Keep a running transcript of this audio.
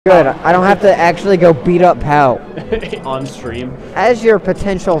Good, I don't have to actually go beat up Pal. On stream. As your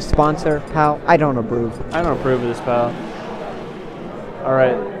potential sponsor, Pal, I don't approve. I don't approve of this, Pal.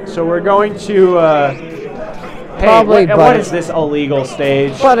 Alright, so we're going to, Probably hey, what is this illegal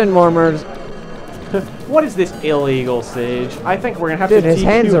stage? Button warmers. What is this illegal stage? I think we're gonna have Dude, to his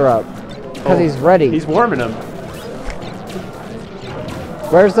hands are up. Because he's ready. He's warming them.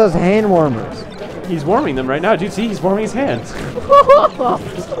 Where's those hand warmers? He's warming them right now. Dude, see, he's warming his hands.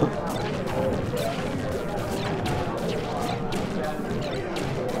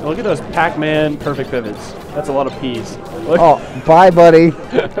 Look at those Pacman perfect pivots. That's a lot of P's. Look. Oh, bye, buddy.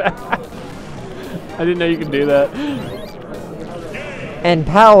 I didn't know you could do that. And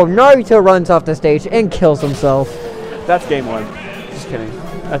Pal Naruto runs off the stage and kills himself. That's game one. Just kidding.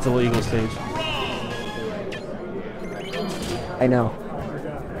 That's a legal stage. I know.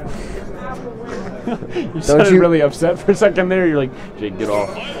 You sounded really upset for a second there. You're like, Jake, get off.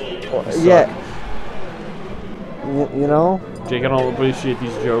 Yeah. You know? Jake, I don't appreciate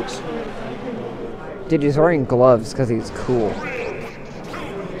these jokes. Dude, he's wearing gloves because he's cool.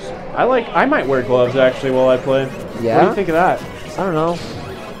 I might wear gloves actually while I play. Yeah? What do you think of that? I don't know.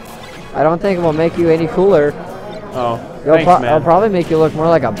 I don't think it will make you any cooler. Oh, thanks, man. It'll probably make you look more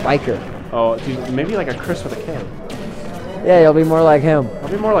like a biker. Oh, dude, maybe like a Chris with a K. Yeah, you'll be more like him. I'll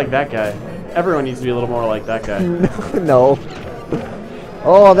be more like that guy. Everyone needs to be a little more like that guy. No.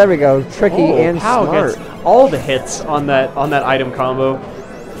 Oh, there we go. Tricky and smart. Gets all the hits on that item combo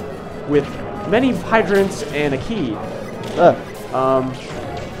with many hydrants and a key.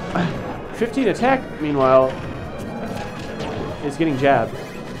 15 attack, meanwhile, is getting jabbed.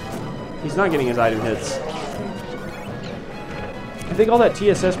 He's not getting his item hits. I think all that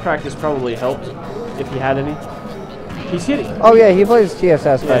TSS practice probably helped, if he had any. He's hitting. Oh yeah, he plays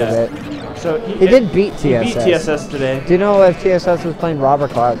TSS quite a bit. So he did beat TSS. He beat TSS today. Do you know if TSS was playing Rob or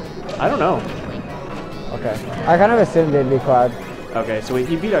Cloud? I don't know. Okay. I kind of assumed it'd be Cloud. Okay, so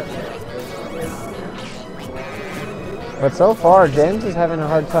he beat a... But so far, James is having a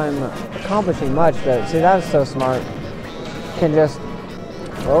hard time accomplishing much. But see, that's so smart. Can just...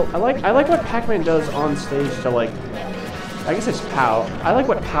 Oh. I like what Pacman does on stage to, like... I guess it's Pow. I like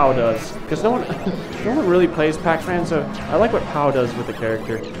what Pow does. Because no one really plays Pacman, so I like what Pow does with the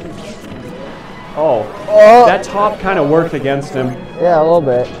character. Oh, that top kind of worked against him. Yeah, a little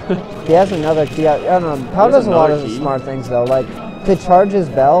bit. He has another key. I don't know. Pow does a lot of smart things though. Like to charge his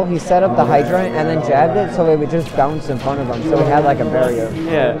bell, he set up the hydrant and then jabbed it so it would just bounce in front of him. So he had like a barrier.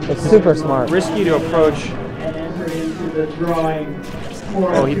 Yeah, it's super smart. Risky to approach.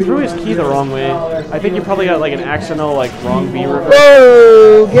 Oh, he threw his key the wrong way. I think he probably got like an accidental like wrong B reverse.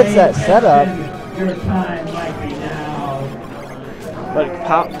 Whoa! Gets that set up. But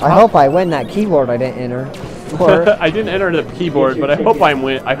I hope I win that keyboard I didn't enter. I didn't enter the keyboard, but I hope I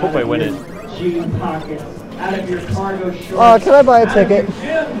win. I hope I win it. Oh, can I buy a ticket?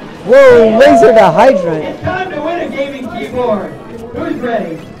 Whoa! Laser the hydrant. It's time to win a gaming keyboard. Who's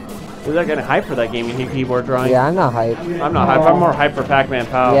ready? Is that getting hype for that gaming keyboard drawing? Yeah, I'm not hype. I'm not hype. I'm more hype for Pacman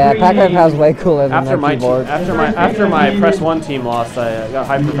Pow. Yeah, Pacman Pow's way cooler than that keyboard. After my Press 1 team lost, I got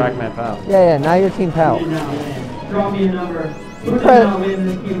hype for Pacman Pow. Yeah, now you're Team Pow. Draw me a number. Who's gonna win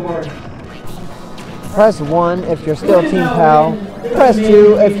this keyboard? Press 1 if you're still Team Pow. Press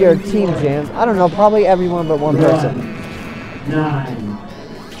 2 if you're Team Jam. I don't know, probably everyone but one person. 9,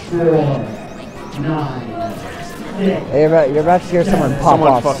 4, 9. Hey, you're about to hear someone pop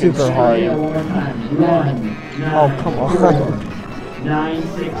off super hard. Oh, come on. 9,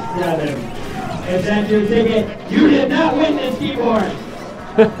 6, 7. If that's your ticket, you did not win this keyboard.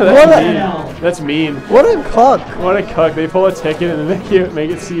 That's mean. What a cuck. What a cuck. They pull a ticket and then make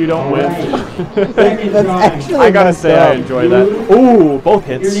it so you don't win. That's actually I gotta say I enjoy that. Ooh, both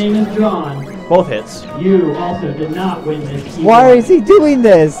hits. Your name is drawn. Both hits. You also did not win this keyboard. Why is he doing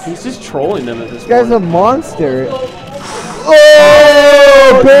this? He's just trolling them at this point. This guy's a monster.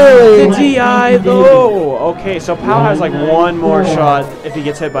 Oh, barely. The DI though. Okay, so Pow has like one more shot if he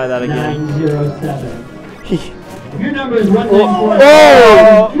gets hit by that again. 907. Your number is 194.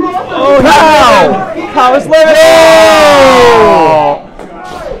 Oh, Pow! Pow is living. Oh!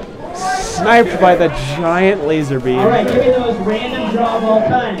 Sniped by the giant laser beam. All right, give me those random draw of all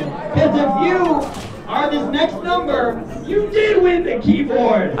time. Because if you are this next number, you did win the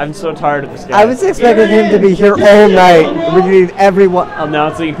keyboard. I'm so tired of this guy. I was expecting him to be here all night. We need everyone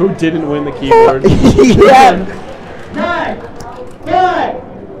announcing who didn't win the keyboard. Yeah. 9, 5,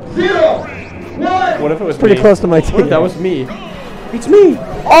 0. What if it was pretty me? close to my ticket? What if that was me? It's me!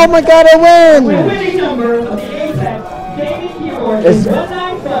 Oh my god, I win! The winning number of the Apex gaming keyboard is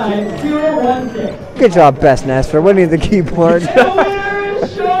 195016. Good job, Best Nest, for winning the keyboard. The winner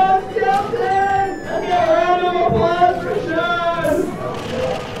is Sean!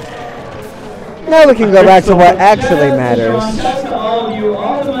 Now we can go back to what actually matters. Thanks to all of you,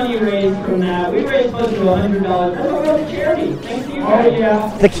 all the money raised from that. We raised close to $100. That's all go to charity. Thank you. Oh,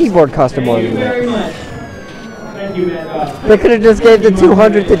 yeah. The keyboard cost more Thank than you very that. much. Thank you, man. They could have just gave the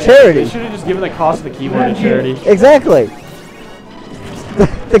 200 to charity. They should have just given the cost of the keyboard to charity. Exactly.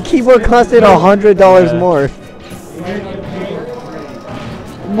 The keyboard costed $100 more.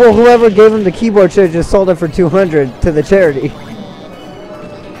 Well, whoever gave him the keyboard should have just sold it for 200 to the charity.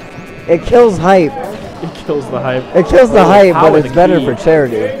 It kills hype. It kills the hype. It kills the hype, Pow but with it's the better key. for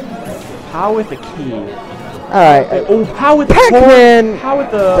charity. Pow with the key. Alright. Oh, pow with the Pacman! Pow with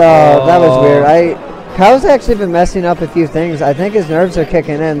the... Oh, that was weird. Pow's actually been messing up a few things. I think his nerves are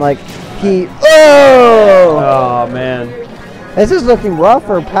kicking in. Like, he... Oh! Oh, man. This is looking rough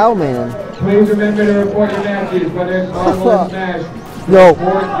for Pacman. Please remember to report your matches, whether it's Marvel or Smash. No,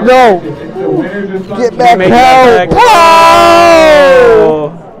 no! It's the winner's responsibility. Get back, Make that Pow! back. Pow!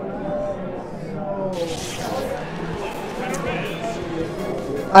 Oh.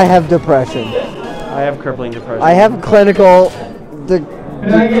 I have depression. I have crippling depression. I have clinical... crippling...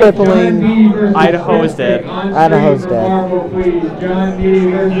 Idaho is dead. Idaho's dead. Marvel, please. John D.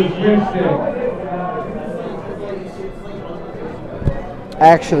 versus Lipstick.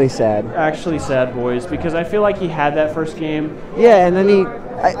 Actually sad. Actually sad, boys, because I feel like he had that first game. Yeah, and then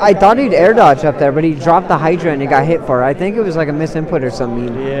I thought he'd air dodge up there, but he dropped the Hydra and he got hit for it. I think it was like a misinput or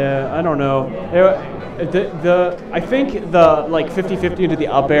something. Yeah, I don't know. I think the like 50-50 into the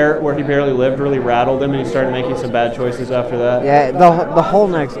up air where he barely lived really rattled him, and he started making some bad choices after that. Yeah, the whole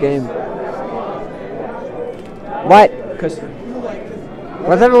next game. What? Because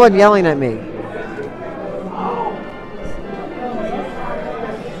What's everyone yelling at me?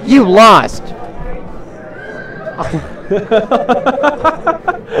 You lost.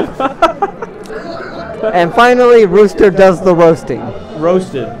 And finally, Rooster does the roasting.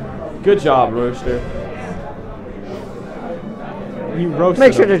 roasted. Good job, Rooster. You roasted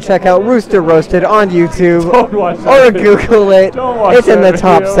Make sure to him. check out Rooster Roasted on YouTube. Don't watch Or that video. Google it. Don't watch It's in the that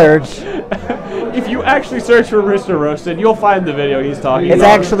top video. search. If you actually search for Rooster Roasted, you'll find the video he's talking It's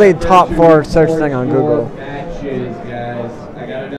about. actually top 4 search thing on Google.